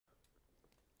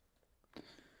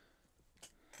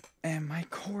And my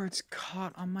cord's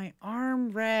caught on my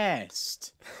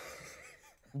armrest.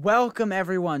 Welcome,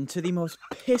 everyone, to the most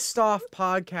pissed off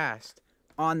podcast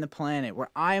on the planet, where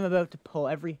I am about to pull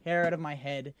every hair out of my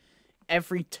head,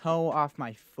 every toe off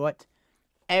my foot,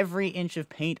 every inch of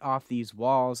paint off these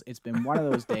walls. It's been one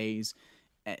of those days.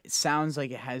 It sounds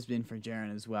like it has been for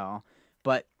Jaren as well.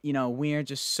 But, you know, we are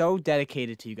just so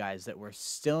dedicated to you guys that we're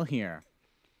still here,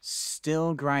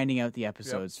 still grinding out the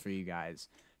episodes for you guys,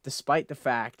 despite the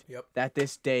fact that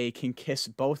this day can kiss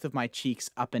both of my cheeks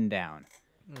up and down.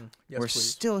 Yes, we're please.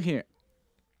 still here.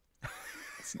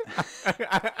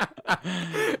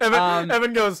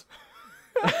 Evan goes.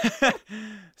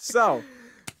 So,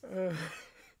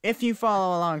 if you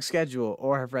follow along schedule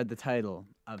or have read the title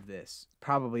of this,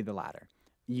 probably the latter,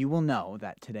 you will know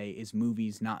that today is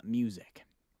Movies Not Music.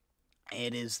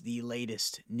 It is the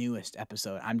latest, newest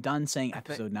episode. I'm done saying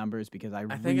episode numbers because I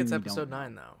think it's really episode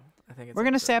don't 9 though. I think it's We're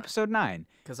gonna say episode 9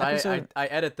 because I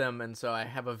edit them, and so I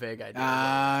have a vague idea.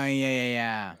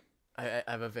 Yeah. I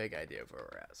have a vague idea of where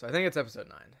we're at. So I think it's episode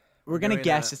 9. We're gonna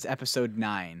guess it's episode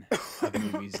 9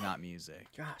 of Movies Not Music.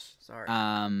 Gosh, sorry.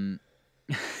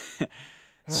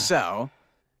 So,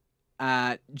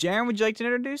 Jaren, would you like to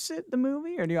introduce the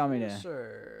movie, or do you want me to?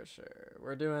 Sure.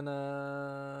 We're doing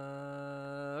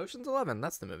Ocean's 11.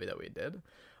 That's the movie that we did.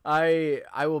 I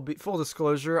will be full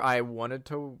disclosure. I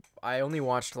only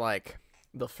watched like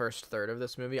the first third of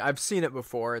this movie. I've seen it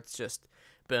before. It's just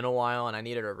been a while, and I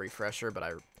needed a refresher, but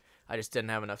I just didn't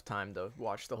have enough time to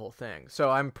watch the whole thing.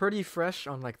 So I'm pretty fresh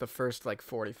on like the first like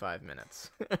 45 minutes.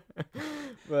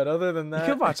 But other than that,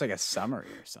 You could watch like a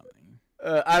summary or something.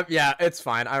 yeah, it's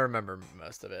fine. I remember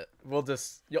most of it. We'll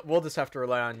just have to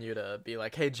rely on you to be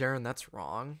like, "Hey, Jaren, that's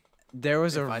wrong." There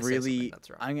was If I say something that's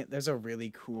wrong. there's a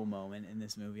really cool moment in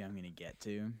this movie I'm gonna get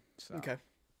to. So. Okay.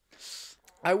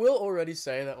 I will already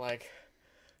say that like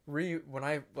when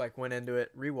I like went into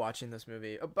it rewatching this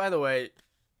movie. Oh, by the way,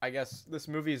 I guess this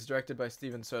movie is directed by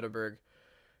Steven Soderbergh.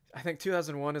 I think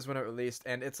 2001 is when it released,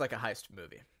 and it's like a heist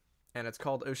movie. And it's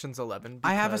called Ocean's 11 because...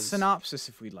 I have a synopsis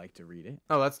if we'd like to read it.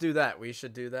 Oh, let's do that. We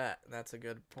should do that. That's a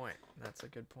good point.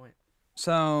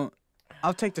 So,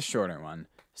 I'll take the shorter one.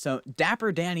 So,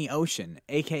 Dapper Danny Ocean,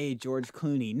 a.k.a. George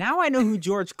Clooney. Now I know who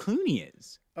George Clooney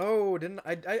is. Oh, didn't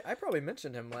I probably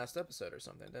mentioned him last episode or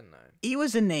something, didn't I? He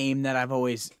was a name that I've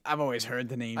always heard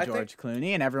the name George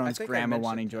Clooney, and everyone's grandma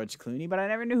wanting George Clooney, but I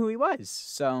never knew who he was.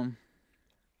 So,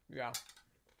 yeah.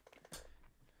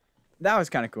 That was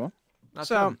kind of cool. Not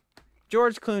so, him.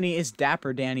 George Clooney is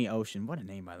Dapper Danny Ocean. What a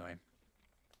name, by the way.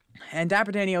 And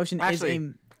Dapper Danny Ocean is a...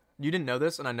 You didn't know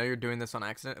this, and I know you're doing this on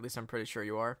accident. At least I'm pretty sure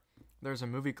you are. There's a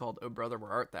movie called Oh Brother, Where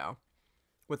Art Thou?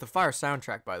 With the fire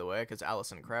soundtrack, by the way, because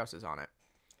Alison Krauss is on it.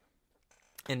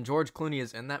 And George Clooney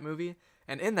is in that movie.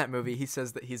 And in that movie, he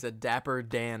says that he's a Dapper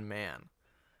Dan man.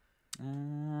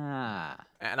 Ah.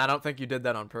 And I don't think you did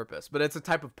that on purpose. But it's a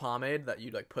type of pomade that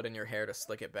you like put in your hair to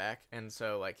slick it back. And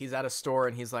so like he's at a store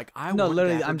and he's like, No,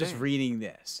 literally, I'm just reading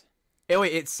this. Hey,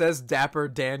 wait, it says Dapper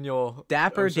Daniel.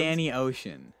 Dapper Oceans? Danny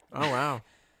Ocean. Oh, wow.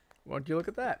 Why don't you look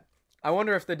at that? I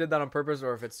wonder if they did that on purpose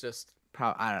or if it's just...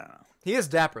 I don't know. He is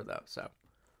dapper, though, so...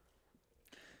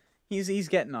 He's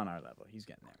getting on our level. He's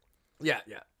getting there.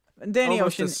 Yeah. And Danny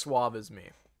Almost Ocean as suave as me.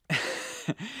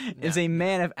 is a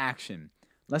man of action.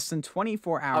 Less than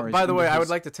 24 hours. By the way, I would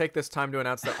like to take this time to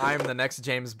announce that I am the next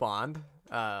James Bond,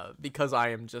 because I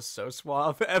am just so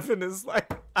suave. Evan is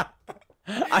like...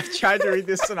 I've tried to read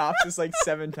this synopsis like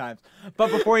 7 times.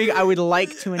 But before I would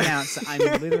like to announce that I'm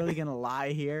literally going to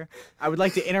lie here. I would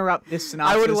like to interrupt this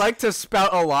synopsis. I would like to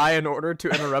spout a lie in order to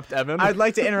interrupt Evan. I'd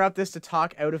like to interrupt this to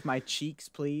talk out of my cheeks,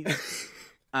 please.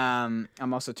 I'm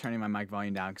also turning my mic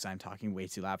volume down because I'm talking way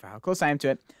too loud for how close I am to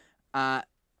it. All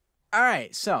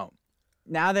right, so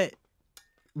now that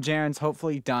Jaren's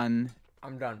hopefully done...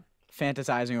 I'm done.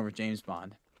 ...fantasizing over James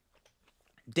Bond,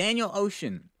 Daniel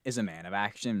Ocean is a man of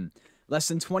action. Less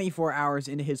than 24 hours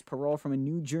into his parole from a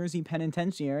New Jersey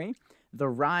penitentiary, the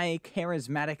wry,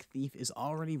 charismatic thief is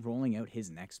already rolling out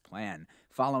his next plan,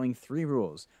 following 3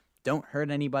 rules. Don't hurt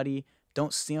anybody,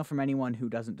 don't steal from anyone who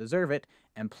doesn't deserve it,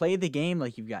 and play the game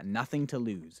like you've got nothing to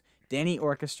lose. Danny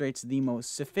orchestrates the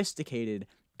most sophisticated,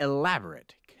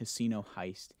 elaborate casino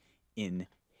heist in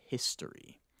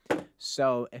history.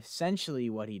 So, essentially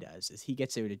what he does is he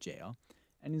gets out of jail,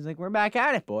 and he's like, we're back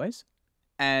at it, boys.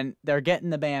 And they're getting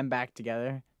the band back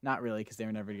together. Not really, because they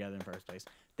were never together in the first place.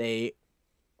 They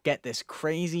get this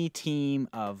crazy team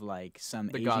of, like,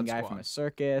 some Asian guy from a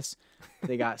circus.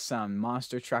 They got some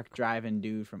monster truck driving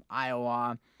dude from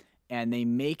Iowa. And they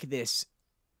make this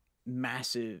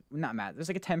massive... There's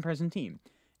like a 10-person team.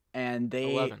 And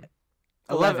they... 11.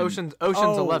 Ocean's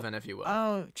 11, if you will.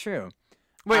 Oh, true.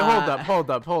 Wait, hold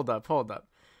up.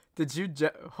 Did you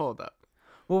hold up?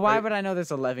 Well, why Wait. would I know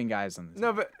there's 11 guys on this?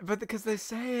 No, but because they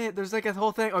say it, there's like a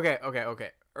whole thing. Okay.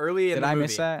 Early in Did the I movie,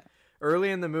 miss that?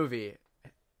 early in the movie,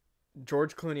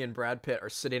 George Clooney and Brad Pitt are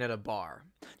sitting at a bar,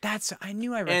 I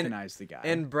knew I recognized the guy.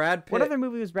 and Brad Pitt. What other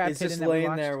movie was Brad He's Pitt just in that we laying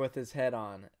watched? there with his head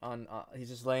on. He's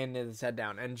just laying his head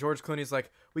down, and George Clooney's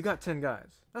like, "We got 10 guys.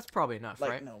 That's probably enough, Like,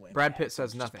 right?" no way. Brad man, Pitt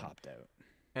says just nothing, Popped out.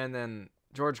 and then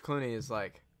George Clooney is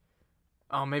like,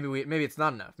 "Oh, maybe it's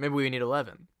not enough. Maybe we need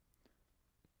 11."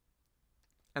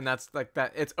 And that's like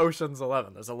that. It's Ocean's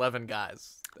 11. There's 11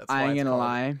 guys. That's why I ain't it's gonna called-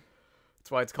 lie.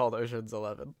 That's why it's called Ocean's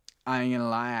 11. I ain't gonna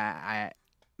lie. I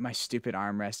my stupid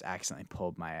armrest accidentally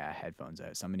pulled my headphones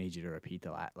out. So I'm gonna need you to repeat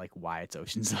why it's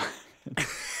Ocean's 11.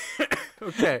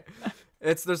 Okay.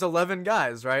 There's 11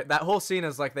 guys, right? That whole scene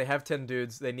is like they have 10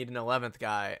 dudes, they need an 11th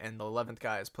guy, and the 11th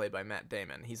guy is played by Matt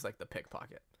Damon. He's like the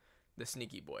pickpocket, the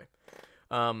sneaky boy.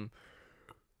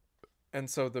 And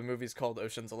so the movie's called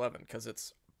Ocean's 11 because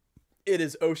it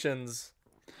is Ocean's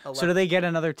 11. So do they get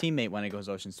another teammate when it goes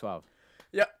Ocean's 12?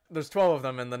 Yeah, there's 12 of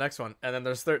them in the next one, and then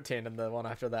there's 13 in the one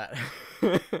after that.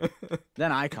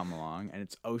 Then I come along and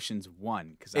it's Ocean's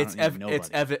 1 because I don't even know it's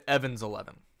about it. Evan's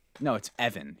 11. No, it's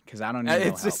Evan because I don't even know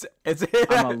It's just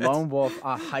help. I'm a lone wolf.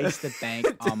 I'll heist the bank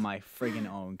on my friggin'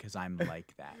 own because I'm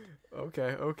like that.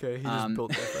 Okay. He just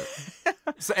built different.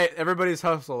 So everybody's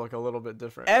hustle look a little bit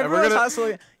different. Everyone's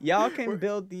hustling. Y'all can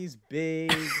build these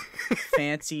big,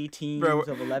 fancy teams Bro,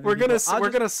 of 11 we're people. we're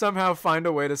gonna somehow find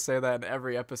a way to say that in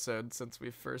every episode since we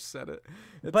first said it.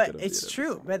 But it's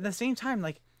true. But at the same time,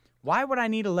 like, why would I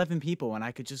need 11 people when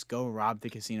I could just go rob the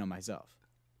casino myself?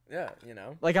 Yeah, you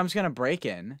know. Like, I'm just gonna break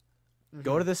in,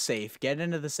 go to the safe, get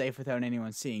into the safe without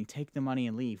anyone seeing, take the money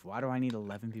and leave. Why do I need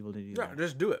 11 people to do Yeah, that?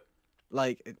 just do it.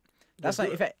 Like, that's Just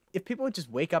not do if people would just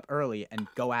wake up early and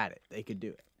go at it, they could do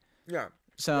it. Yeah.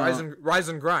 So Rise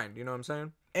and grind. You know what I'm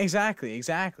saying? exactly.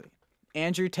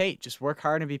 Andrew Tate, just work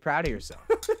hard and be proud of yourself.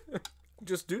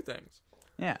 Just do things.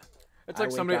 Yeah. It's I like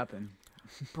wake somebody. up and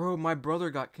Bro, my brother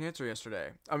got cancer yesterday.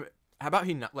 How about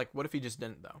he not? Like, what if he just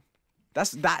didn't though?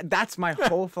 that's my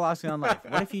whole philosophy on life.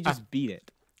 What if you just beat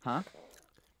it? Huh?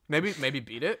 Maybe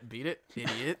beat it,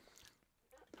 idiot.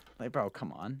 Like, bro,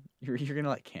 come on. You're gonna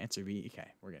let cancer be? Okay,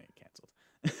 we're gonna get canceled.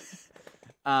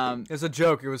 It's a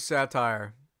joke. It was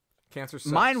satire. Cancer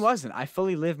sucks. Mine wasn't. I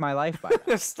fully lived my life by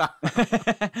that. Stop.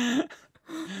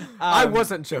 I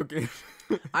wasn't joking.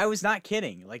 I was not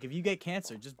kidding. Like, if you get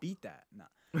cancer, just beat that. No.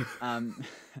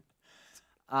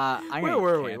 Where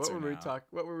were we? What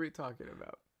What were we talking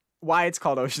about? Why it's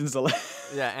called Ocean's 11?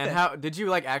 Yeah, and how did you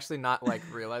like actually not like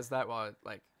realize that while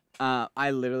like?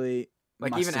 I literally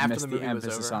Like, must even have after missed the movie was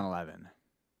emphasis over? on 11.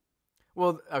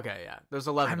 Well, okay, yeah. There's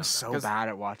 11. I'm of them, so 'cause bad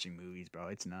at watching movies, bro.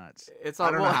 It's nuts. It's I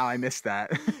all, don't well, know how I missed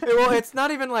that. well, it's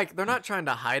not even like they're not trying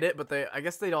to hide it, but I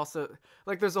guess they'd also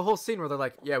like. There's a whole scene where they're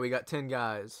like, "Yeah, we got 10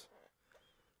 guys.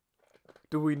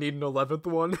 Do we need an 11th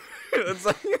one?" It's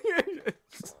like,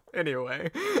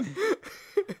 anyway.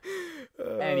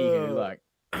 Anywho, look,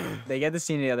 they get the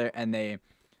scene together and they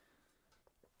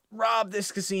rob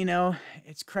this casino.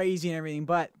 It's crazy and everything,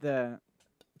 but the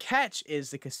catch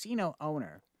is the casino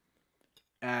owner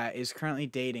is currently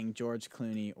dating George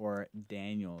Clooney or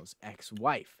Daniel's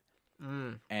ex-wife,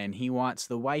 and he wants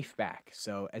the wife back.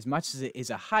 So as much as it is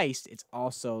a heist, it's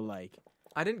also like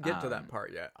I didn't get to that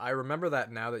part yet. I remember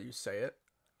that now that you say it,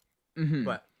 mhm.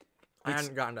 but I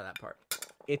hadn't gotten to that part.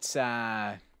 It's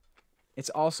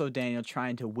also Daniel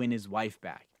trying to win his wife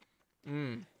back.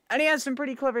 Mm. And he has some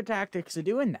pretty clever tactics of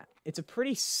doing that. It's a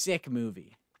pretty sick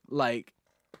movie. Like,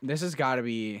 this has got to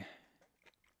be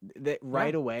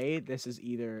right away. This is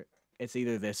either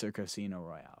this or Casino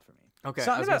Royale for me. Okay,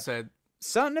 Something I was gonna say.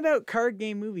 Something about card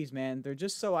game movies, man. They're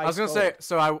just so. I was gonna say.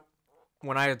 So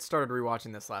when I had started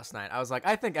rewatching this last night, I was like,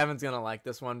 I think Evan's gonna like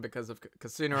this one because of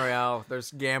Casino Royale.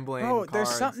 There's gambling. Bro, there's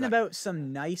cards, something about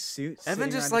some nice suits. Evan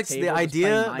sitting just around a likes the table just idea,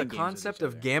 playing the mind games with concept each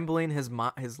of other. gambling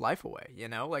his life away. You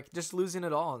know, like just losing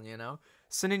it all. You know,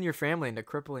 sending your family into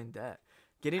crippling debt,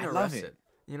 getting I arrested. love it.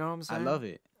 You know what I'm saying? I love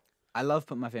it. I love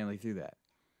putting my family through that.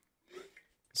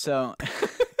 So.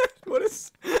 What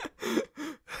is?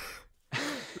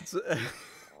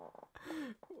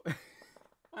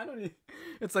 I don't.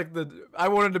 It's like I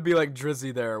wanted to be like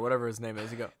Drizzy there, or whatever his name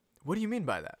is. You go. What do you mean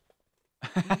by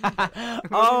that?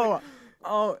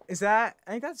 oh, is that?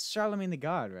 I think that's Charlemagne the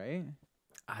God, right?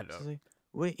 I He's don't. like,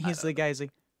 what? He's the guy. He's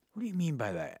like, what do you mean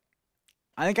by that?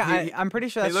 I think He- I'm pretty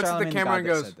sure he that's looks at the Charlemagne camera God and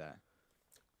that goes, said that.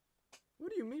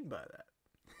 What do you mean by that?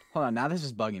 Hold on, now this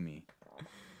is bugging me.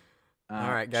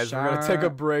 All right, guys, we're gonna take a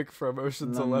break from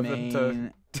Ocean's 11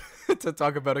 to. to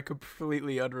talk about a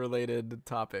completely unrelated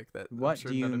topic that What I'm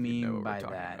sure do you none of you know mean what by we're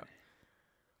talking that? about.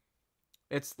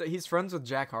 It's that he's friends with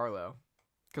Jack Harlow,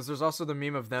 because there's also the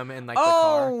meme of them in like the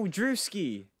car. Oh,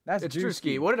 Drewski. That's It's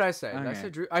Drewski. Drewski. What did I say? Did I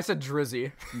Okay. say I said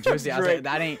Drizzy. Drewski. I was Drake. like,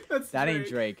 that ain't That's that ain't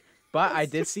Drake. But I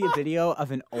did see a video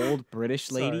of an old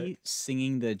British lady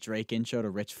singing the Drake intro to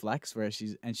Rich Flex, where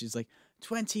she's like,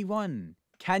 21.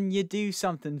 Can you do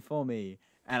something for me?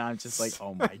 And I'm just like,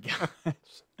 oh my gosh.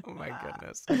 Oh my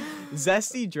goodness.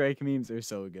 Zesty Drake memes are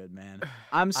so good, man.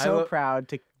 I'm I so lo- proud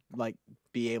to like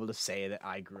be able to say that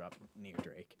I grew up near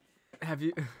Drake. Have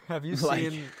you Like-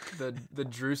 seen the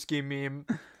Drewski meme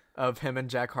of him and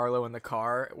Jack Harlow in the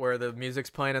car where the music's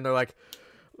playing and they're like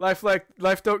life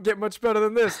don't get much better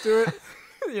than this, do it?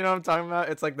 You know what I'm talking about?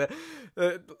 It's like the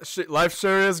shit, life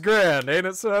sure is grand, ain't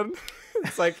it, son?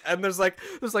 It's like, and there's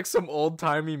some old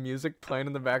timey music playing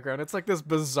in the background. It's like this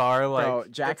bizarre like. Bro,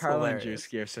 Jack it's Harlow and hilarious.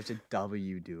 Drewski are such a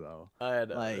W duo. I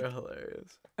know, like- they're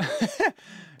hilarious.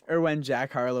 Or when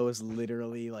Jack Harlow was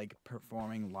literally like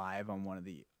performing live on one of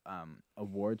the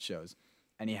award shows,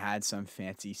 and he had some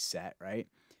fancy set, right?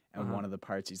 And Uh-huh. one of the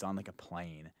parts he's on like a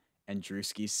plane, and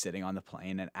Drewski's sitting on the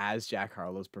plane, and as Jack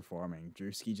Harlow's performing,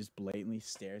 Drewski just blatantly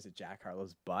stares at Jack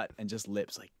Harlow's butt and just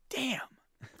lips like, "Damn."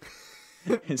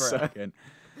 It's so Bruh. good.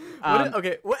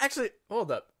 Okay, well, actually,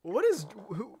 hold up. What does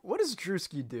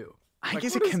Drewski do? I Like,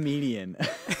 guess what a is- comedian.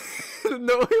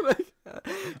 No, like,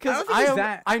 because think it's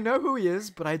that- I know who he is,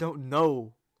 but I don't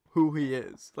know who he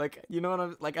is. Like, you know what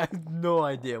I'm like? I have no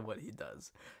idea what he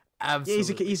does. Yeah,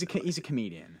 Absolutely. he's a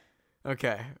comedian.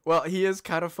 Okay. Well, he is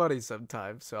kind of funny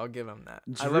sometimes, so I'll give him that.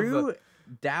 I love Drew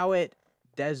Dowett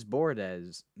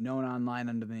Desbordes, known online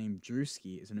under the name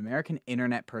Drewski, is an American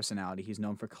internet personality. He's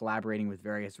known for collaborating with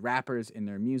various rappers in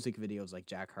their music videos like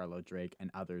Jack Harlow, Drake, and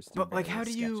others. through But like, how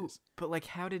various do you? sketches. But like,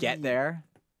 how did Get he, there?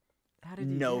 How did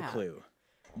he? No yeah. clue.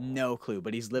 No clue.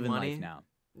 But he's living Money? life now.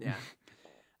 Yeah.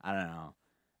 I don't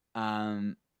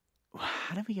know.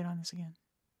 How did we get on this again?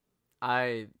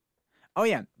 I Oh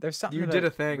yeah, there's something. You about did a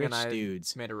thing, rich and I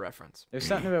dudes. made a reference. There's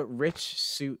something about rich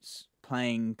suits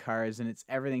playing cars, and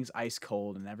everything's ice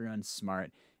cold, and everyone's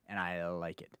smart, and I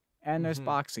like it. And there's Mhm.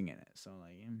 boxing in it, so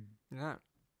like. Yeah.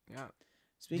 Yeah. Do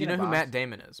Speaking you know of who box- Matt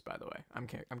Damon is, by the way? I'm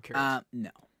curious.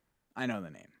 No, I know the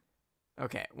name.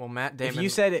 Okay. Well, Matt Damon. If you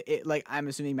said it, like I'm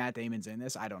assuming Matt Damon's in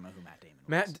this, I don't know who Matt Damon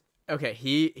was. Okay,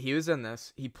 he was in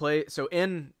this. He played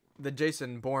in the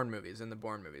Jason Bourne movies,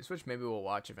 which maybe we'll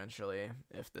watch eventually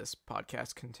if this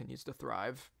podcast continues to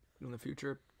thrive in the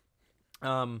future.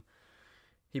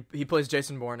 He plays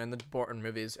Jason Bourne in the Bourne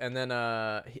movies, and then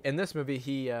in this movie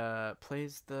he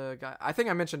plays the guy. I think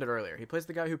I mentioned it earlier. He plays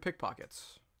the guy who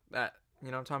pickpockets. That,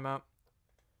 you know what I'm talking about?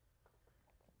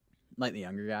 Like the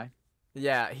younger guy.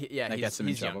 Yeah, That gets him in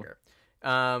he's trouble.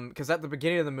 younger. Because at the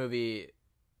beginning of the movie,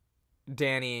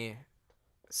 Danny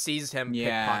sees him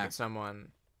Yeah. pickpocket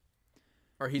someone,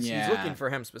 or he's Yeah. looking for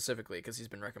him specifically because he's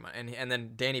been recommended, and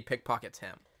then Danny pickpockets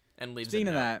him and leaves. Speaking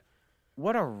a of note. that,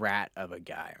 what a rat of a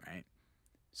guy, right?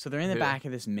 So they're in the Who? back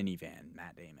of this minivan,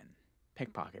 Matt Damon,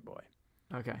 pickpocket boy.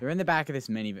 Okay. They're in the back of this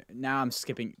minivan. Now I'm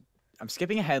skipping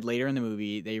ahead later in the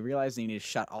movie. They realize they need to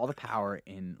shut all the power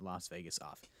in Las Vegas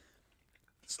off.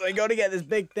 So they go to get this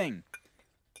big thing.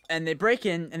 And they break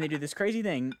in and they do this crazy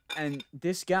thing. And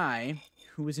this guy,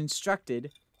 who was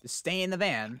instructed to stay in the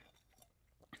van,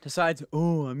 decides,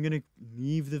 oh, I'm going to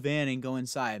leave the van and go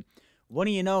inside. What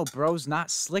do you know? Bro's not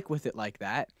slick with it like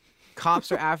that.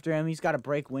 Cops are after him. He's got to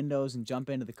break windows and jump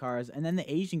into the cars. And then the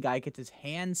Asian guy gets his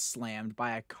hand slammed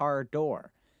by a car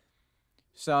door.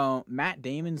 So Matt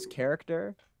Damon's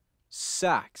character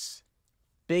sucks.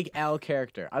 Big L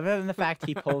character. Other than the fact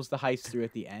he pulls the heist through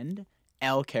at the end,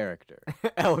 L character.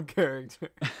 L character.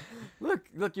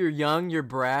 Look, you're young, you're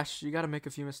brash. You got to make a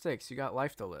few mistakes. You got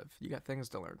life to live. You got things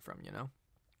to learn from. You know.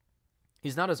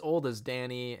 He's not as old as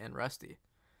Danny and Rusty.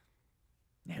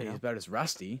 Yeah, You know? he's about as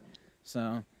rusty.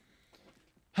 So,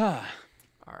 All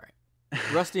right.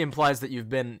 Rusty implies that you've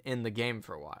been in the game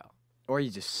for a while. or you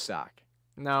just suck.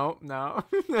 No.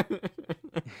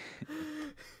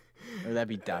 Or that'd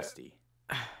be Dusty.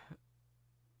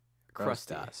 Gross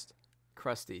Crusty. dust.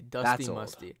 Crusty, That's Dusty, old.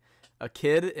 Musty. A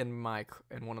kid in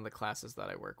one of the classes that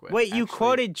I work with. Wait, you actually-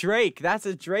 quoted Drake. That's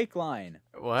a Drake line.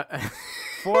 What?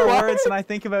 4 What? words, and I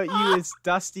think about you as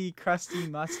Dusty, Crusty,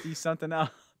 Musty, something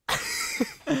else.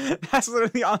 That's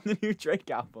literally on the new Drake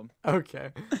album. Okay.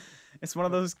 It's one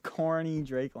of those corny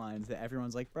Drake lines that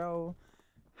everyone's like, bro,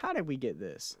 how did we get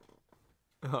this?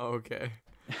 Oh, okay.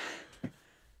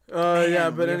 Man, Yeah,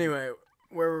 but we have- anyway,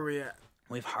 where were we at?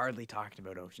 We've hardly talked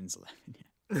about Ocean's 11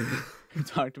 yet. We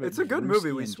talked about It's a good Drewski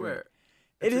movie, we and swear. Drake.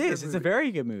 It It's a good is. It's a movie.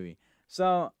 very good movie.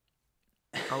 So,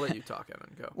 I'll let you talk,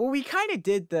 Evan. Go. Well, we kind of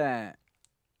did the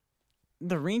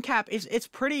recap. It's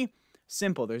pretty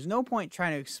simple. There's no point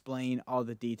trying to explain all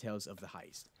the details of the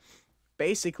heist.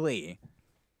 Basically,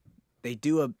 they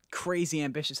do a crazy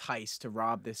ambitious heist to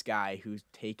rob this guy who's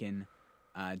taken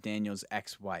Daniel's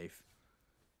ex-wife,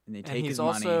 and they take his money.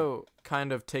 And he's also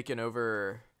kind of taken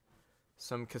over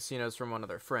some casinos from one of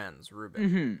their friends,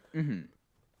 Ruben.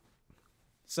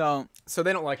 So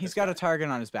they don't like. He's got a target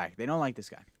on his back. They don't like this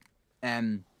guy.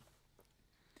 And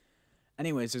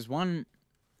anyways, there's one.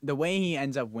 The way he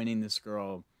ends up winning this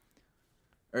girl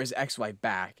or his ex-wife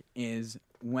back is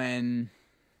when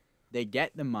they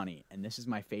get the money, and this is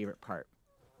my favorite part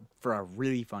for a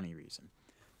really funny reason.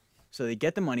 So they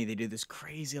get the money, they do this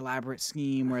crazy elaborate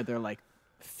scheme where they're like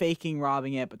faking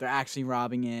robbing it, but they're actually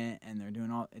robbing it, and they're doing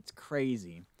all, it's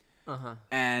crazy.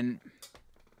 And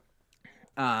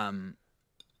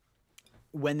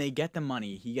when they get the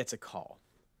money, he gets a call.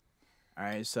 All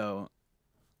right, so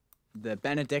the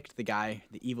Benedict, the guy,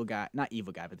 the evil guy, not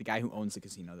evil guy, but the guy who owns the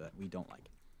casino that we don't like.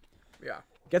 Yeah.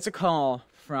 Gets a call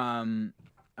from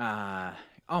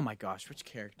oh my gosh, which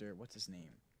character? What's his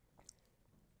name?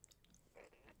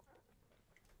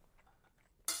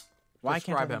 Why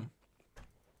can't I describe him?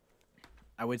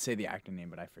 I would say the actor name,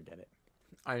 but I forget it.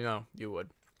 I know you would.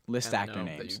 List And I actor know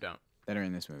names that you don't. that are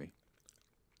in this movie.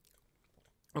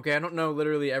 Okay, I don't know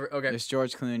literally every. Okay, There's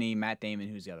George Clooney, Matt Damon.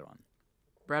 Who's the other one?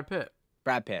 Brad Pitt.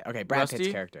 Brad Pitt. Okay, Brad Pitt's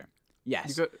Rusty? character.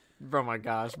 Yes. You go. Oh my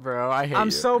gosh, bro! I hate I'm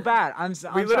you. so bad. I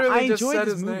literally just enjoyed said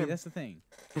this his movie. name. That's the thing.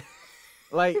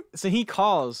 Like, so he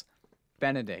calls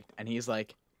Benedict, and he's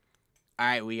like, "All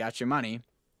right, we got your money,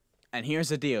 and here's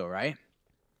the deal, right?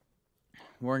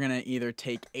 We're gonna either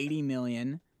take 80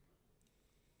 million.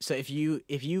 So if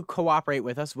you cooperate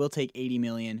with us, we'll take 80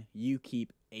 million. You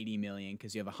keep 80 million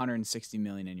because you have 160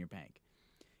 million in your bank.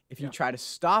 If you try to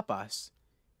stop us,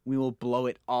 we will blow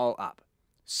it all up."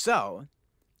 So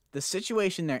the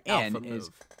situation they're in Alpha is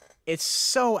move. it's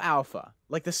so alpha,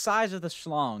 like the size of the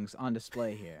schlongs on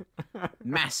display here,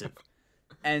 massive.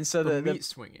 And so the the meat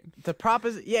swinging.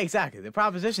 yeah, exactly. The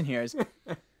proposition here is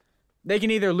they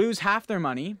can either lose half their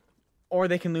money or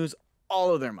they can lose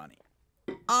all of their money.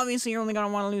 Obviously, you're only going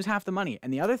to want to lose half the money.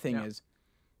 And the other thing is,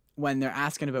 when they're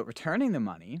asking about returning the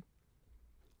money,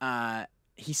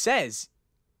 he says,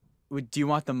 "Do you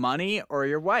want the money or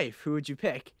your wife? Who would you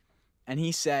pick?" And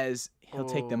he says he'll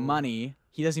take the money.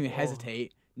 He doesn't even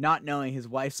hesitate, not knowing his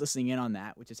wife's listening in on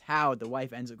that, which is how the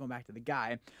wife ends up going back to the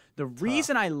guy. The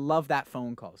reason I love that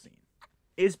phone call scene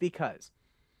is because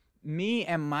me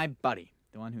and my buddy,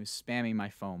 the one who's spamming my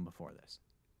phone before this,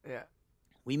 Yeah.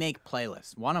 we make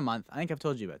playlists, one a month. I think I've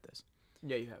told you about this.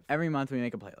 Yeah, you have. Every month we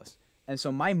make a playlist. And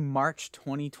so my March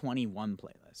 2021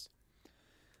 playlist,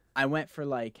 I went for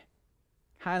like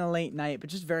kind of late night, but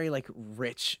just very like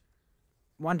rich,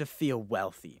 wanted to feel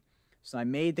wealthy. So I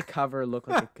made the cover look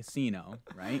like a casino,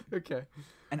 right? Okay.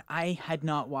 And I had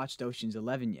not watched Ocean's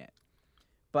 11 yet.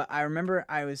 But I remember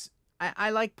I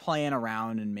like playing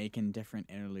around and making different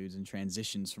interludes and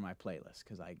transitions for my playlist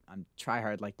because I'm try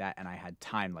hard like that, and I had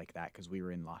time like that because we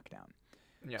were in lockdown.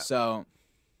 Yeah. So,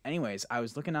 anyways, I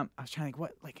was trying to think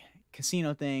what like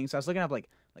casino things. So I was looking up like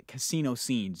casino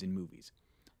scenes in movies,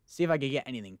 see if I could get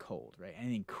anything cold, right?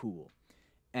 Anything cool.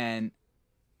 And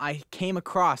I came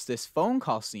across this phone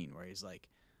call scene where he's like,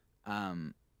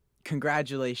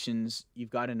 "Congratulations, you've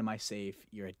got into my safe.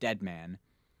 You're a dead man."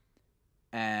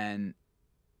 And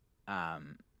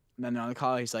then on the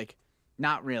call, he's like,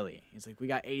 "Not really." He's like, "We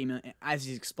got 80 million." As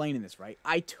he's explaining this, right?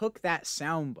 I took that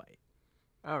soundbite,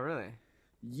 Oh, really?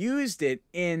 used it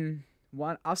in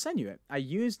one. I'll send you it. I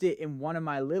used it in one of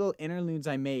my little interludes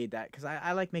I made because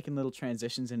I like making little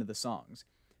transitions into the songs.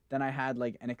 Then I had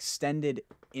like an extended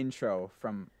intro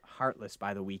from Heartless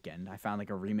by The Weeknd. I found like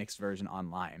a remixed version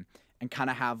online and kind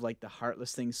of have like the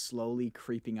Heartless thing slowly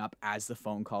creeping up as the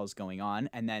phone call is going on.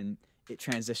 And then it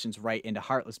transitions right into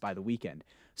Heartless by The Weeknd.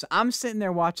 So I'm sitting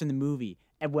there watching the movie,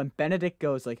 and when Benedict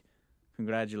goes like,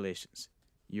 "Congratulations,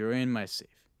 you're in my safe.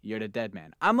 You're the dead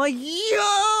man." I'm like,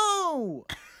 yo!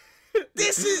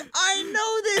 I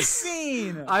know this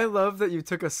scene! I love that you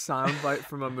took a soundbite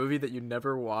from a movie that you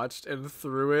never watched and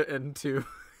threw it into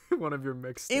one of your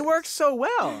mixtapes. It works so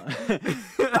well.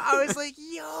 I was like,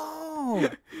 yo!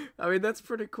 I mean, that's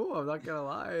pretty cool. I'm not gonna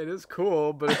lie. It is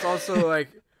cool, but it's also like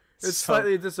it's So-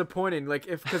 slightly disappointing. Like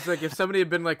if somebody had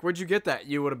been like, "Where'd you get that?"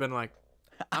 You would have been like,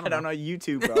 I don't know,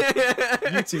 YouTube, bro.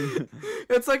 YouTube.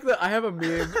 It's like I have a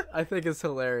meme I think is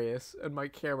hilarious in my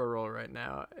camera roll right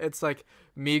now. It's like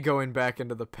me going back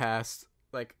into the past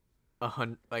like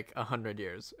 100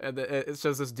 years, and it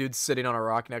shows this dude sitting on a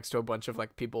rock next to a bunch of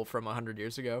like people from 100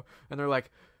 years ago, and they're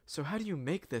like, so how do you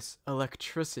make this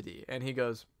electricity? And he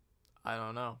goes, I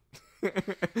don't know.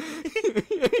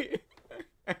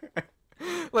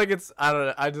 Like, it's, I don't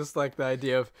know. I just like the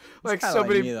idea of, like,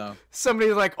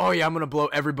 somebody's like, oh yeah, I'm gonna blow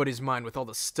everybody's mind with all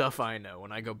the stuff I know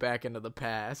when I go back into the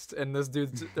past. And this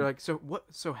dude's, they're like,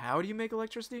 so how do you make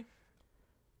electricity?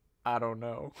 I don't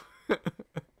know.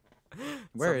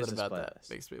 Where is Something this about that playlist?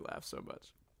 makes me laugh so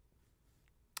much.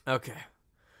 Okay.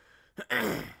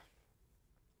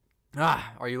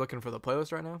 Are you looking for the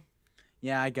playlist right now?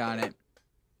 Yeah, I got it.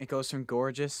 It goes from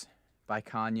Gorgeous by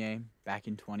Kanye back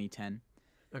in 2010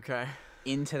 Okay.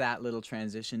 into that little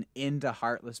transition into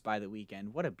Heartless by The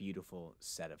Weeknd. What a beautiful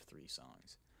set of 3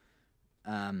 songs.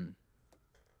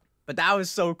 But that was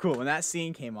so cool. When that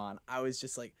scene came on, I was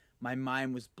just like, my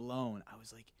mind was blown. I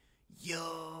was like,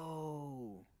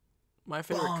 yo. My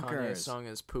favorite Kanye Bonkers. song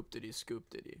is Poop Diddy Scoop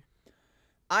Diddy.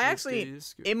 I Poop actually, Diddy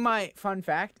Scoop in my, fun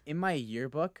fact, in my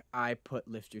yearbook, I put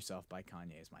Lift Yourself by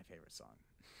Kanye as my favorite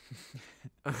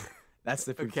song. That's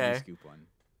the Poop Diddy Okay. Scoop one.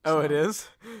 Oh, So, it is?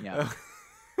 Yeah.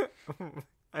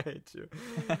 I hate you.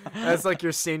 That's like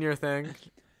your senior thing.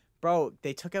 Bro,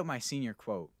 they took out my senior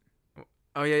quote.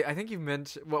 Oh yeah, I think you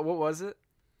mentioned what was it?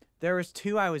 There was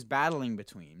 2 I was battling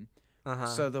between. Uh-huh.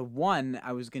 So the one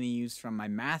I was going to use from my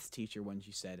math teacher when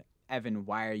she said, Evan,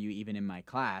 why are you even in my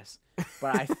class?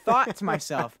 But I thought to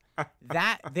myself,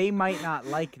 that they might not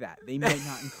like that. They might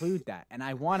not include that. And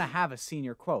I want to have a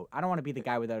senior quote. I don't want to be the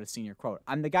guy without a senior quote.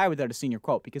 I'm the guy without a senior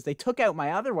quote because they took out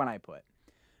my other one I put.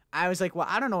 I was like, well,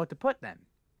 I don't know what to put then.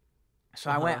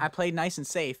 So I played nice and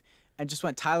safe and just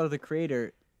went Tyler, the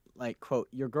Creator, like, quote,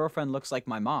 your girlfriend looks like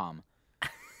my mom.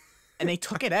 And they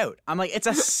took it out. I'm like, it's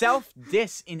a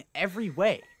self-diss in every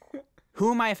way.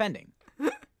 Who am I offending? Who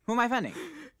am I offending?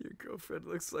 Your girlfriend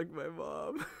looks like my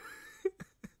mom.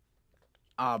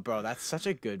 Oh, bro, that's such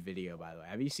a good video, by the way.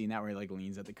 Have you seen that where he, like,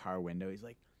 leans at the car window? He's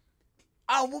like,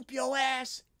 I'll whoop your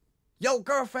ass. Your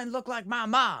girlfriend look like my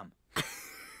mom.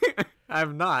 I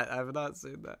have not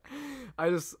seen that.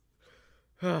 I just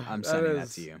I'm sending that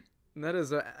to you. That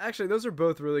is actually, those are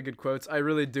both really good quotes. I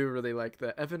really do really like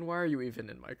that. Evan, why are you even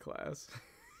in my class?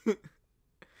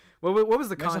 What was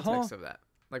the There's a context whole- of that?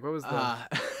 Like, what was the?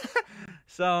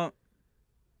 So,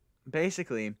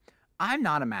 basically, I'm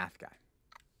not a math guy.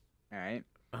 All right?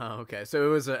 Oh, okay. So it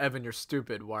was Evan, you're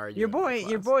stupid. Why are you? in my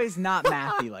Your class? boy's not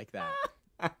mathy like that.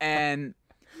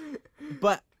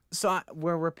 But so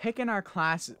where we're picking our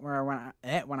classes,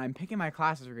 when I'm picking my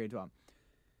classes for grade 12,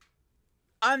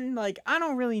 I'm like, I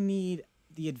don't really need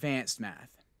the advanced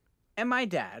math. And my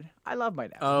dad, I love my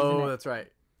dad. Oh, that's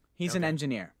right. He's an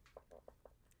engineer.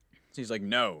 So he's like,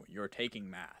 no, you're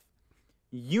taking math.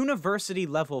 University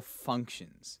level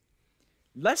functions.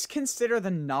 Let's consider the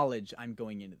knowledge I'm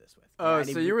going into this with. Oh,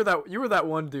 Alrighty, so you were that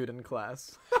one dude in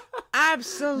class.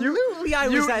 Absolutely, I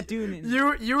was that dude.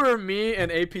 You were me in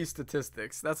AP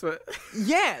statistics. That's what.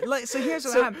 Yeah, like so. Here's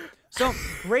what happened. So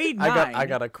grade 9. I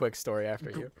got a quick story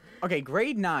after you. Okay,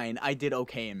 grade 9, I did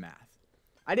okay in math.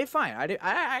 I did fine. I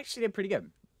actually did pretty good.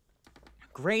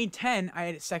 Grade 10, I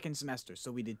had it second semester,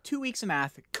 so we did 2 weeks of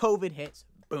math. COVID hits.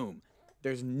 Boom.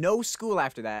 There's no school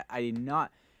after that. I did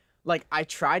not. Like, I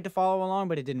tried to follow along,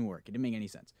 but it didn't work. It didn't make any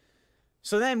sense.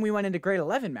 So then we went into grade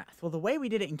 11 math. Well, the way we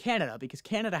did it in Canada, because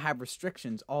Canada had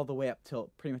restrictions all the way up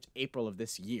till pretty much April of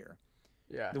this year.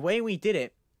 Yeah. The way we did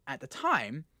it at the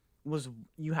time was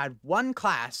you had one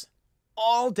class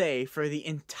all day for the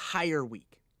entire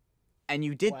week. And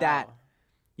you did that.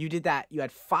 You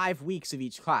had 5 weeks of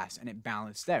each class, and it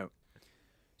balanced out.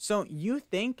 So you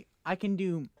think I can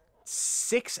do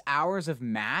 6 hours of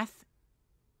math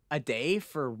a day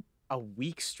for a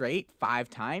week straight 5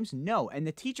 times? No, and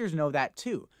the teachers know that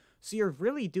too. So you're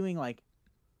really doing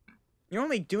you're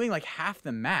only doing like half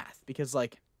the math because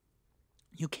like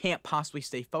you can't possibly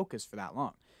stay focused for that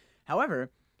long.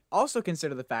 However, also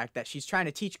consider the fact that she's trying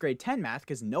to teach grade 10 math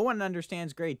because no one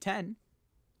understands grade 10.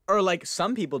 Or like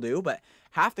some people do, but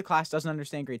half the class doesn't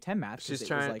understand grade 10 math. She's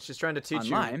trying to teach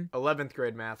online. you 11th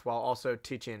grade math while also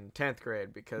teaching 10th grade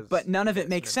But none of it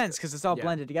makes sense because it's all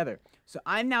blended together. So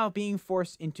I'm now being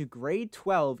forced into grade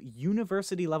 12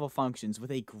 university level functions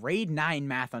with a grade 9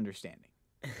 math understanding.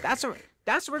 That's what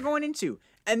we're going into.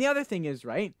 And the other thing is,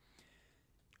 right?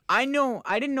 I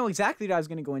didn't know exactly what I was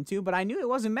going to go into, but I knew it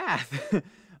wasn't math.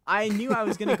 I knew I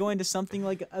was going to go into something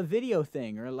like a video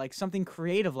thing or like something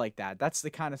creative like that. That's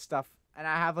the kind of stuff. And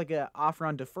I have like an offer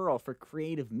on deferral for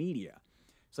creative media.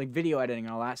 It's like video editing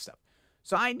and all that stuff.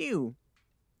 So I knew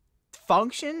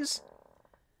functions,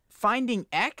 finding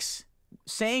X,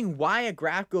 saying why a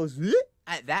graph goes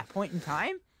at that point in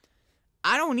time.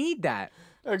 I don't need that.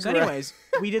 So anyways,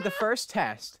 we did the first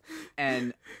test,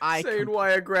 and I saying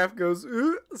why a graph goes.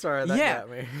 Sorry, that Yeah.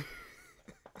 got me.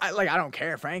 I don't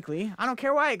care, frankly. I don't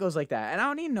care why it goes like that, and I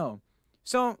don't need to know.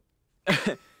 So,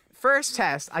 first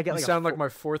test, I get You like sound a like my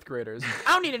fourth graders.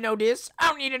 I don't need to know this. I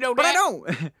don't need to know but I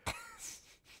that.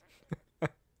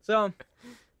 don't. So,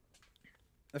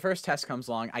 the first test comes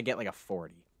along, I get like a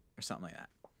 40 or something like that.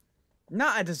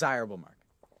 Not a desirable mark.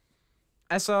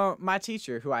 And so my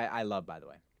teacher, who I love, by the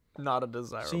way, Not a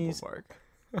desirable She's- mark.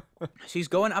 she's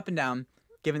going up and down,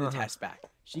 giving the test back.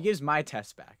 She gives my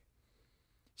test back.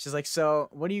 She's like, so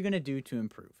what are you going to do to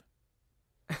improve?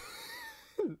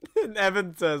 And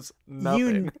Evan says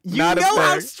nothing. You Not a know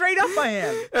how thing. straight up I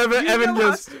am.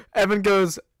 Evan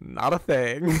goes, not a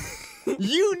thing.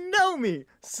 You know me.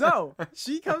 So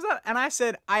she comes up and I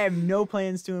said, I have no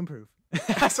plans to improve.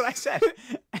 That's what I said.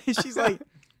 And she's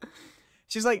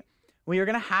like, well, you're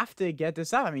going to have to get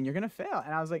this up. I mean, you're going to fail.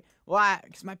 And I was like, well,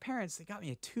 because my parents, they got me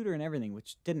a tutor and everything,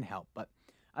 which didn't help. But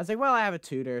I was like, well, I have a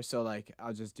tutor, so like,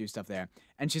 I'll just do stuff there.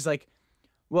 And she's like,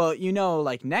 well, you know,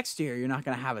 like next year, you're not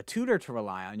going to have a tutor to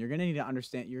rely on. You're going to need to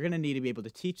understand, you're going to need to be able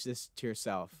to teach this to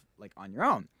yourself, like on your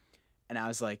own. And I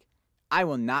was like, I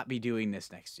will not be doing this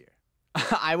next year.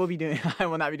 I will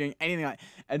not be doing anything like.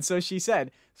 And so she's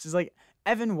like,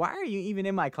 Evan, why are you even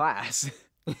in my class?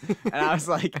 And I was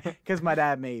like, because my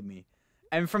dad made me.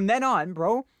 And from then on,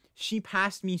 bro, she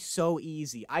passed me so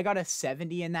easy. I got a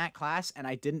 70 in that class, and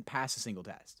I didn't pass a single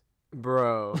test.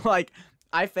 Bro. Like,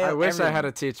 I failed. I wish I had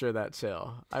everything. a teacher that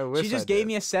chill. I wish She just I gave did.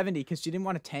 me a 70 because she didn't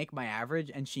want to tank my average,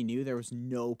 and she knew there was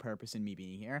no purpose in me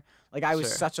being here. Like, I was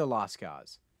Sure. such a lost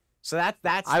cause. So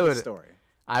that's I the would- story.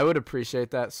 I would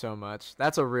appreciate that so much.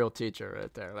 That's a real teacher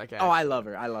right there. Like, Oh, I love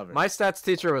her. I love her. my stats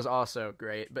teacher was also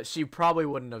great, but she probably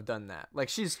wouldn't have done that. Like,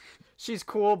 she's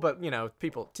cool, but you know,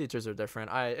 teachers are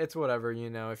different. It's whatever, you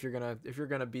know. If you're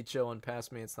gonna be chill and pass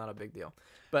me, it's not a big deal.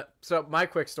 But so my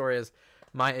quick story is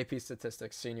my AP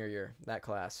Statistics senior year, that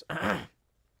class. I've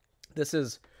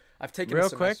taken Real a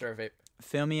semester of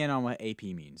Fill me in on what AP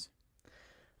means.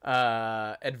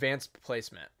 advanced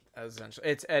placement. Essentially,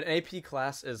 it's an AP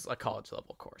class is a college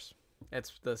level course.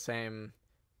 It's the same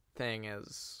thing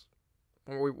as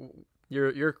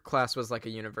your class was like a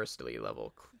university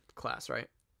level class, right?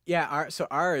 Yeah,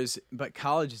 ours, but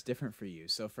college is different for you.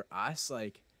 So for us,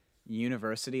 like,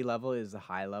 university level is the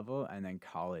high level, and then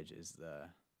college is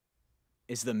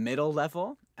the middle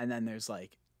level, and then there's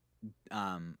like,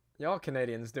 Y'all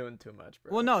Canadians doing too much,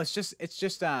 bro. well, no, it's just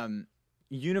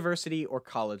university or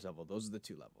college level. Those are the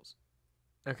two levels.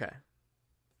 Okay.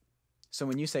 So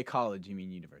when you say college, you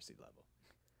mean university level.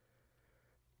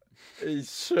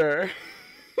 Sure.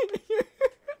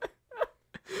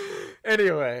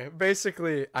 Anyway,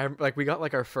 basically, we got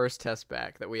like our first test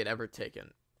back that we had ever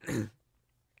taken.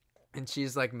 And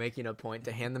she's like making a point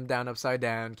to hand them down upside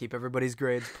down, keep everybody's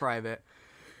grades private.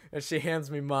 And she hands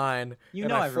me mine. You and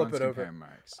know I everyone's flip it over. comparing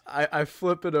marks. I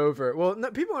flip it over. Well, no,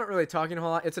 people aren't really talking a whole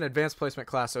lot. It's an advanced placement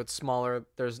class, so it's smaller.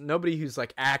 There's nobody who's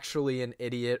like actually an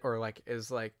idiot or like is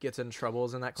like gets in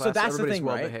troubles in that class. So that's the Everybody's thing,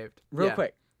 well right? behaved. Real Yeah.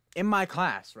 quick, in my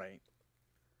class, right?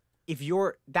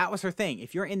 That was her thing.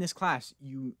 If you're in this class,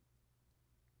 you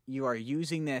are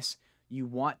using this. You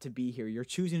want to be here. You're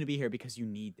choosing to be here because you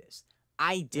need this.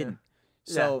 I didn't.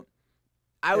 Yeah. So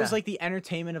I was Yeah. like the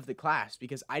entertainment of the class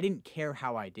because I didn't care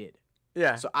how I did.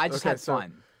 Yeah. So I just Okay, had so-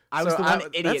 fun. I was the one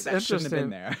idiot that's that shouldn't have been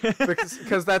there.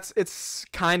 because it's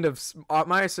kind of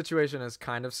my situation is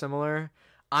kind of similar.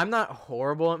 I'm not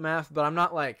horrible at math, but I'm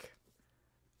not like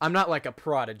a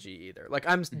prodigy either. Like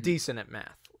I'm decent at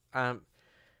math.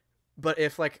 But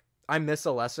if like I miss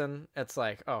a lesson, it's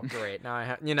like, oh great, now I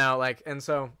have, you know, like, and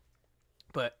so,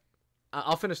 but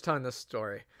I'll finish telling this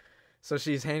story. So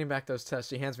she's handing back those tests.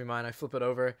 She hands me mine. I flip it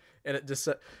over, and it just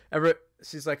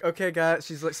she's like, "Okay, guys."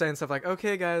 She's like saying stuff like,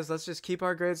 "Okay, guys, let's just keep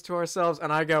our grades to ourselves."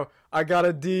 And I go, "I got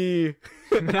a D."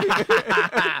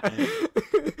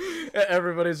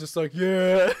 Everybody's just like,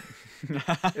 "Yeah."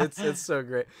 It's so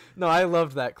great. No, I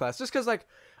loved that class just because like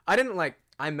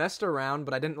I messed around,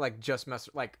 but I didn't like just mess.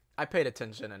 Like I paid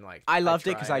attention and like I loved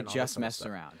it because tried I and all this just other messed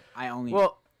stuff. around. I only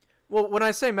Well, when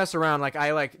I say mess around, like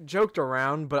I like joked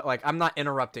around, but like I'm not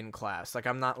interrupting class. Like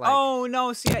I'm not like oh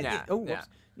no, see, Yeah, whoops. yeah.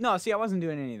 No, see, I wasn't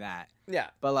doing any of that. yeah,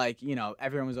 But like, you know,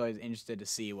 everyone was always interested to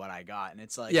see what I got, and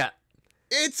it's like, yeah,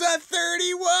 it's a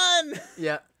 31.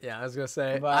 yeah. I was gonna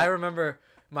say, But- I remember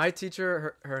my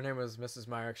teacher. Her name was Mrs.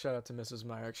 Myrick. Shout out to Mrs.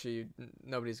 Myrick.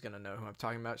 Nobody's gonna know who I'm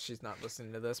talking about. She's not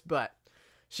listening to this, but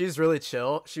she's really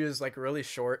chill. She was like really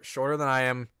shorter than I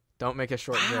am. Don't make a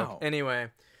short Wow. joke. Anyway,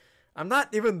 I'm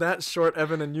not even that short,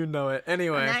 Evan, and you know it.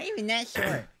 Anyway, Not even that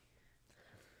short.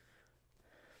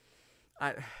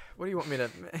 What do you want me to,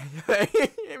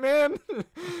 man?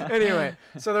 Anyway,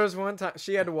 so there was one time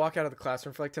she had to walk out of the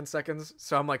classroom for like 10 seconds.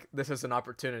 So I'm like, this is an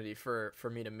opportunity for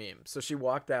me to meme. So she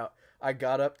walked out. I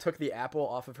got up, took the apple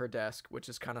off of her desk, which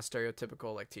is kind of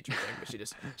stereotypical like teacher thing, but she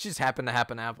just happened to have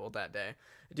an apple that day.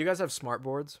 Do you guys have smart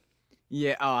boards?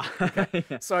 Yeah. Okay.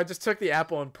 So I just took the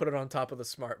apple and put it on top of the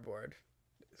smart board.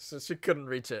 So she couldn't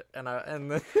reach it, and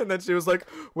then she was like,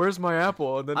 "Where's my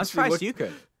apple?" And then I'm surprised you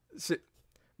could.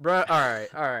 Bruh,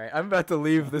 all right. I'm about to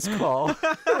leave this call.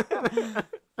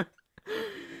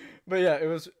 But yeah, it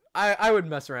was. I would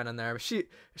mess around in there. She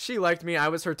liked me. I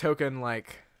was her token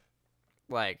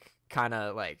kind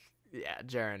of yeah,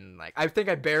 Jaren. Like I think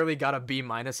I barely got a B-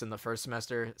 in the first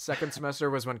semester. Second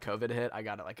semester was when COVID hit. I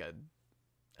got like a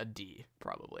D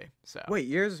probably. So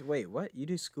Wait, what? You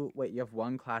do school? Wait, you have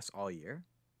one class all year?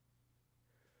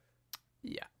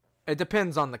 yeah. It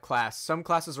depends on the class. Some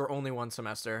classes are only one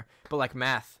semester, but like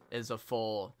math is a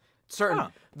full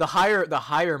the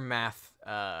higher math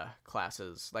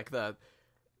classes, like the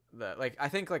like I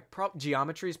think like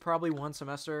geometry is probably one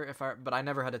semester but I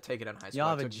never had to take it in high school. Y'all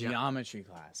have a geometry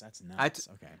class. That's nuts.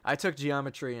 Okay. I took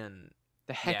geometry and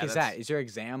the heck is that? Is your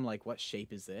exam like what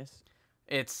shape is this?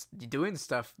 It's doing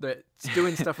stuff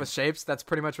with shapes. That's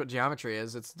pretty much what geometry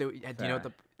is. Do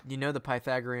you know the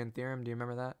Pythagorean theorem? Do you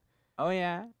remember that? Oh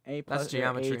yeah, That's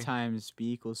geometry. A times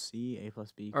B equals C, A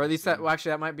plus B. Or at least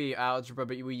that might be algebra,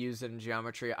 but we use it in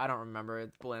geometry. I don't remember.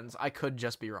 It blends. I could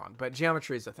just be wrong, but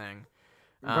geometry is a thing.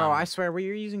 Bro, I swear we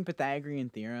were using Pythagorean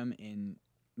theorem in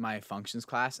my functions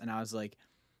class, and I was like,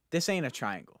 "This ain't a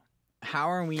triangle.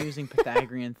 How are we using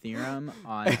Pythagorean theorem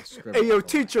on a scribble?" Hey, yo,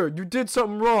 teacher, you did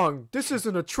something wrong. This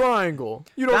isn't a triangle.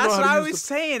 You don't know how to use That's what I was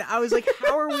saying. I was like,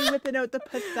 how are we whipping out the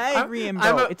Pythagorean,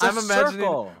 bro? It's a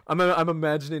circle. I'm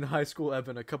imagining high school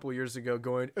Evan a couple years ago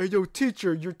going, "Hey, yo,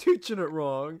 teacher, you're teaching it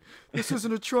wrong. This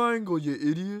isn't a triangle, you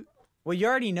idiot." Well, you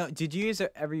already know. Did you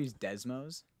ever use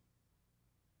Desmos?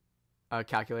 A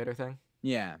calculator thing?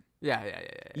 Yeah. Yeah.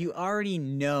 You already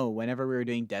know whenever we were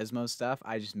doing Desmos stuff,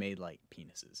 I just made like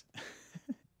penises.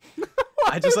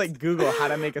 I just like Google how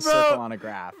to make a circle on a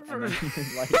graph. And then,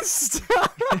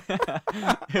 Stop.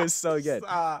 it was so good.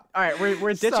 Stop. All right, we're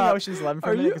ditching Stop. Ocean's 11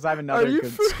 for a minute because I have another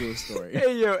good school story.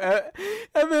 Hey, yo,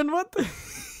 Evan, what the...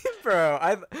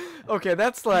 Bro, okay,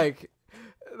 that's like...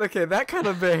 Okay, that kind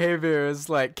of behavior is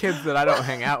like kids that I don't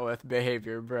hang out with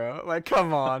behavior, bro. Like,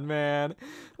 come on, man.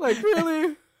 Like,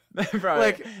 really? Bro,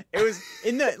 like it was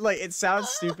it sounds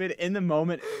stupid. In the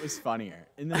moment, it was funnier.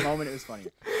 Okay,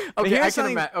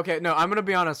 no, I'm gonna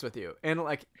be honest with you. In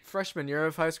like freshman year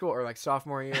of high school or like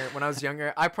sophomore year, when I was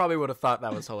younger, I probably would have thought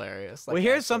that was hilarious. Like, well,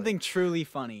 here's something truly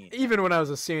funny. Even when I was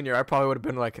a senior, I probably would have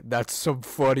been like, "That's some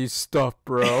funny stuff,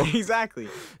 bro." Exactly.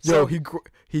 Yo, he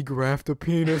graphed a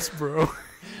penis, bro.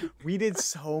 We did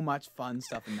so much fun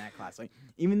stuff in that class. Like,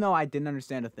 even though I didn't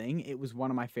understand a thing, it was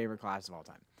one of my favorite classes of all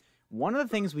time. One of the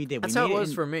things we did. That's how it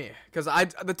was for me. Because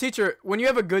the teacher, when you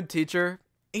have a good teacher.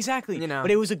 Exactly. You know.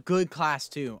 But it was a good class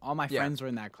too. All my friends were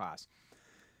in that class.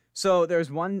 So there's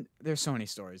so many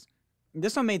stories.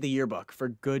 This one made the yearbook for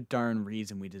good darn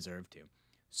reason we deserve to.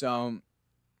 So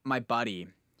my buddy,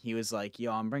 he was like,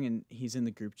 yo, he's in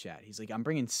the group chat. He's like, I'm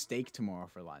bringing steak tomorrow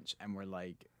for lunch. And we're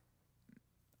like,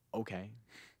 okay.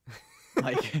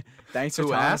 Like, thanks for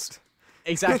Who telling asked? us.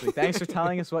 Exactly. Thanks for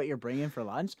telling us what you're bringing for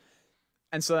lunch.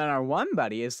 And so then our one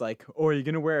buddy is like, "Oh, are you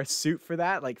gonna wear a suit for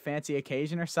that, like fancy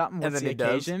occasion or something? What's the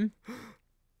occasion?"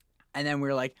 And then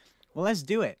we're like, "Well, let's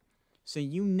do it." So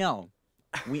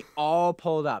we all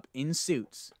pulled up in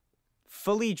suits,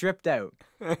 fully dripped out.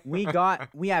 We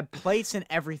had plates and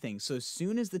everything. So as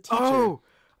soon as the teacher,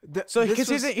 here's the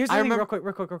thing, real quick.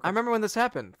 I remember when this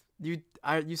happened. You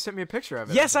sent me a picture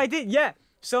of it. Yes, I did. Yeah.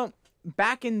 So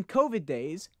back in COVID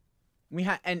days. We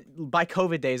had, and by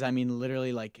COVID days, I mean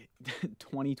literally like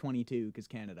 2022, because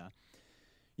Canada.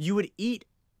 You would eat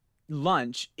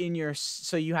lunch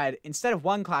so you had, instead of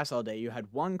one class all day, you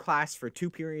had one class for 2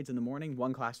 periods in the morning,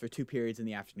 one class for 2 periods in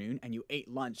the afternoon, and you ate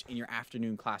lunch in your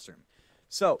afternoon classroom.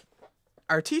 So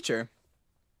our teacher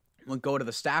would go to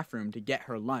the staff room to get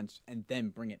her lunch and then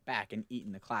bring it back and eat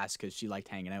in the class because she liked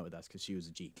hanging out with us because she was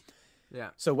a G. Yeah.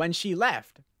 So when she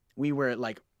left, we were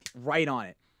like right on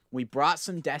it. We brought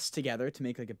some desks together to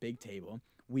make like a big table.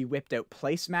 We whipped out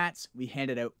placemats. We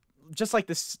handed out, just like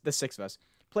the 6 of us,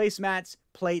 placemats,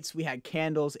 plates. We had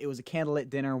candles. It was a candlelit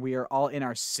dinner. We were all in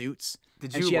our suits.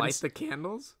 Did you light the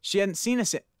candles? She hadn't seen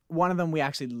us. One of them we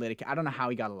actually lit. I don't know how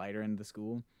he got a lighter into the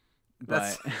school,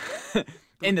 but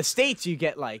in the States you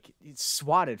get like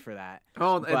swatted for that.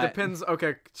 Oh, it depends.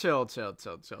 Okay, chill.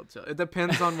 It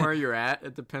depends on where you're at.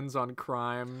 It depends on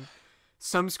crime.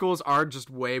 some schools are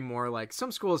just way more like,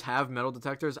 some schools have metal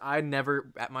detectors. I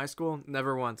never, at my school,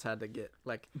 never once had to get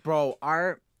like, Bro,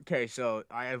 okay, so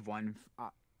I have one.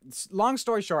 Long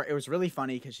story short, it was really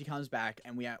funny because she comes back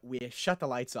and we shut the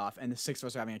lights off, and the six of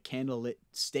us are having a candlelit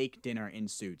steak dinner in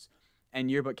suits,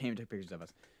 and Yearbook came and took pictures of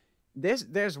us.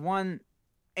 There's one,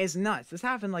 it's nuts. This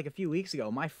happened like a few weeks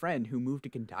ago. My friend who moved to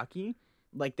Kentucky,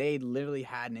 like they literally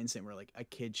had an incident where like a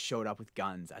kid showed up with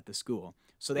guns at the school,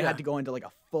 so they had to go into like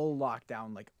a full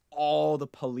lockdown, like all the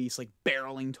police like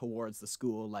barreling towards the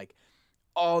school, like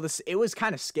all this. It was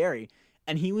kind of scary,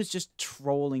 and he was just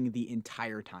trolling the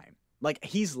entire time. Like,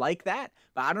 he's like that,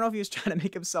 but I don't know if he was trying to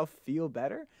make himself feel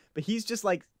better, but he's just,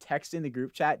 like, texting the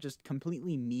group chat, just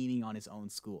completely meaning on his own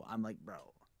school. I'm like,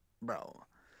 bro.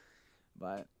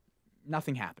 But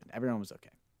nothing happened. Everyone was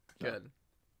okay. So. Good.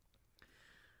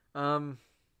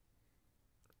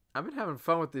 I've been having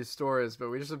fun with these stories,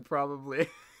 but we should probably...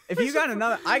 If you got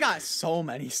another... I got so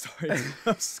many stories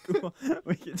of school.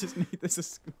 We could just make this a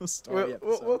school story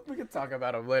episode. We could talk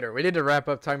about them later. We need to wrap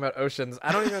up talking about oceans.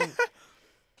 I don't even...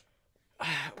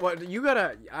 What you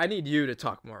gotta? I need you to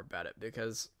talk more about it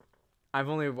because I've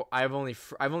only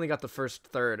got the first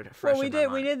third. Well, we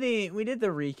did the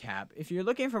recap. If you're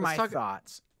looking for my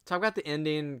thoughts, talk about the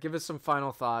ending. Give us some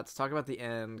final thoughts. Talk about the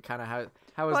end. Kind of how was.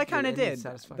 Well, I kind of did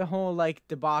satisfying? The whole like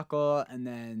debacle, and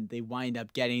then they wind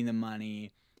up getting the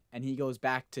money, and he goes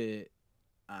back to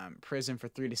prison for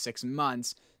 3 to 6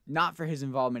 months, not for his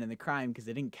involvement in the crime because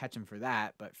they didn't catch him for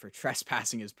that, but for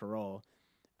trespassing his parole,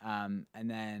 and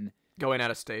then. Going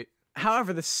out of state.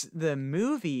 However, the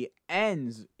movie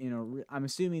ends, I'm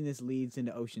assuming this leads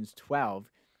into Ocean's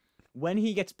 12, when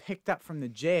he gets picked up from the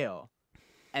jail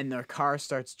and their car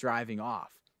starts driving off.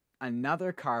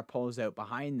 Another car pulls out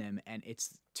behind them, and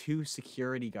it's 2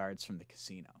 security guards from the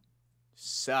casino.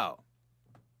 So,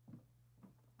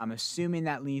 I'm assuming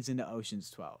that leads into Ocean's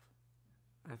 12.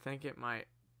 I think it might.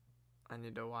 I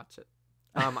need to watch it.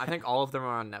 I think all of them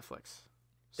are on Netflix.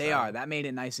 They are. That made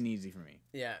it nice and easy for me.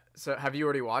 Yeah. So have you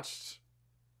already watched,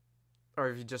 or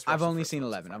have you just? I've only seen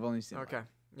 11. Okay.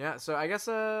 Yeah. So I guess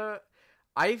I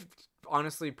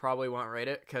honestly probably won't rate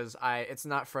it because it's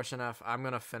not fresh enough. I'm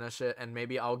gonna finish it and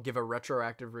maybe I'll give a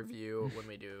retroactive review when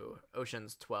we do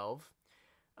Ocean's 12.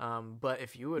 But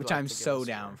if you would, which I'm so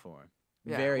down for.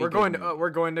 Yeah. We're going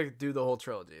to do the whole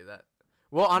trilogy.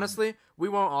 Well, honestly, we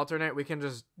won't alternate. We can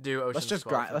just do Ocean's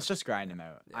 12. Let's just grind them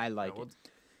out. Yeah, I like it.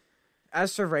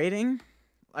 As for rating,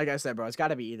 like I said, bro, it's got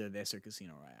to be either this or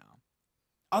Casino Royale.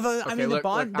 Although, I mean, the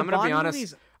Bond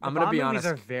movies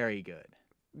are very good.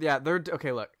 Yeah, they're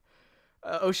okay. Look,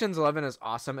 Ocean's 11 is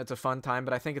awesome. It's a fun time,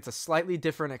 but I think it's a slightly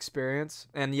different experience.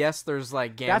 And yes, there's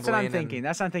like gambling. That's what I'm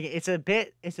thinking. It's a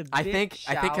bit. I think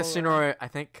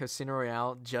Casino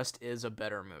Royale just is a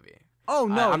better movie. Oh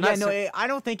no, I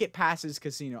don't think it passes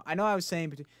Casino. I know I was saying,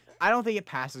 but I don't think it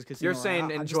passes Casino. You're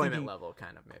saying enjoyment level,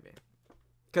 kind of maybe.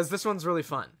 Because this one's really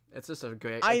fun. It's just a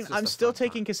great. I'm still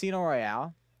taking Casino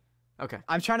Royale. Okay.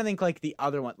 I'm trying to think like the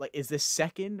other one. Like, is this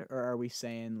second, or are we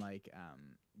saying like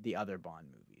the other Bond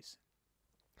movies?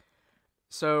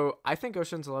 So I think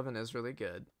Ocean's 11 is really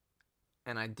good,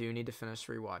 and I do need to finish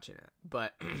rewatching it.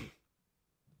 But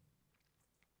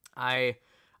I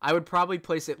would probably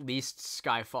place at least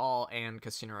Skyfall and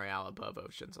Casino Royale above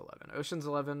Ocean's 11. Ocean's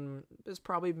 11 is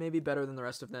probably maybe better than the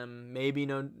rest of them. Maybe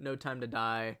No Time to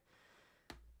Die.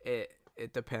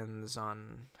 It depends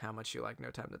on how much you like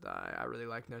No Time to Die. I really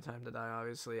like No Time to Die,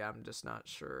 obviously. I'm just not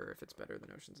sure if it's better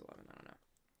than Ocean's 11. I don't know.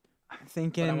 I'm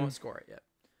thinking... But I won't score it yet.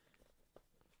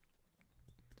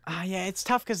 Yeah, it's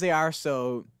tough because they are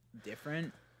so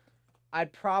different. I'm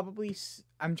trying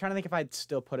to think if I'd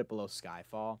still put it below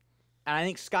Skyfall. And I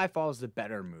think Skyfall is the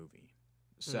better movie.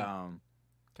 So...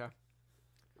 Okay.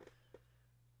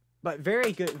 But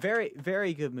very good, very,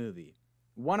 very good movie.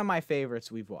 One of my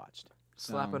favorites we've watched.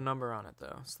 Slap a number on it,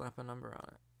 though.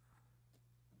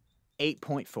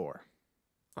 8.4.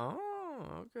 Oh,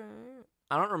 okay.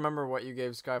 I don't remember what you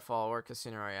gave Skyfall or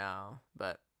Casino Royale,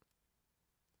 but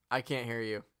I can't hear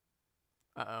you.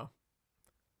 Uh-oh.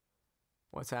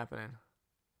 What's happening?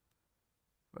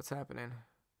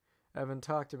 Evan,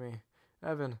 talk to me.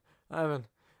 Evan. I'm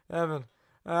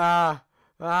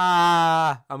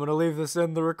gonna leave this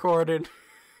in the recording.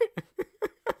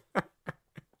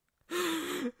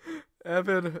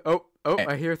 Evan. Oh,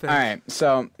 I hear things. All right,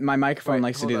 so my microphone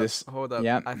likes to do this. Hold up.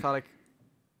 Yep. I thought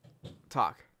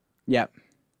talk. Yep.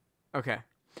 Okay.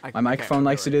 My microphone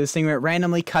likes to do this thing where it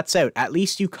randomly cuts out. At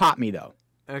least you caught me, though.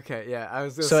 Okay, yeah. I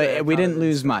was we didn't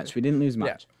lose much.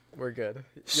 Yeah, we're good.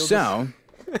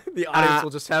 The audience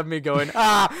will just have me going,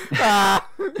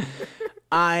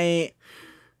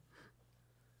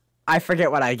 I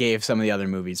forget what I gave some of the other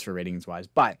movies for ratings wise,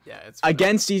 but Yeah, it's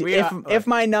against these, We, if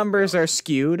my numbers are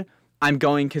skewed, I'm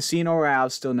going Casino Royale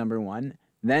still number 1,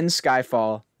 then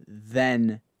Skyfall,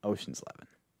 then Ocean's 11.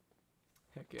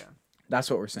 heck yeah. That's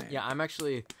what we're saying. Yeah, I'm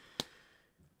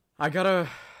gonna,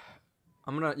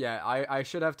 I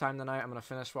should have time tonight. I'm gonna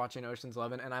finish watching Ocean's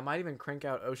 11, and I might even crank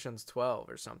out Ocean's 12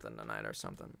 or something tonight, or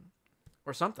something.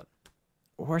 Or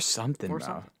something,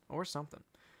 bro.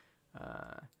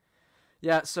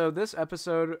 Yeah, so this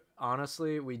episode,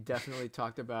 honestly, we definitely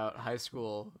talked about high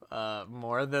school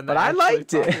more than But I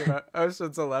liked it. talking about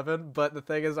Ocean's 11. But the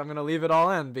thing is, I'm gonna leave it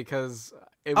all in because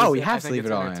it was. We have to leave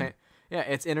it all in. Yeah,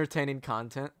 it's entertaining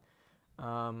content.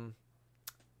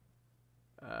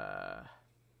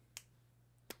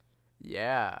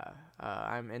 Yeah,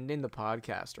 I'm ending the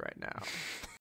podcast right now.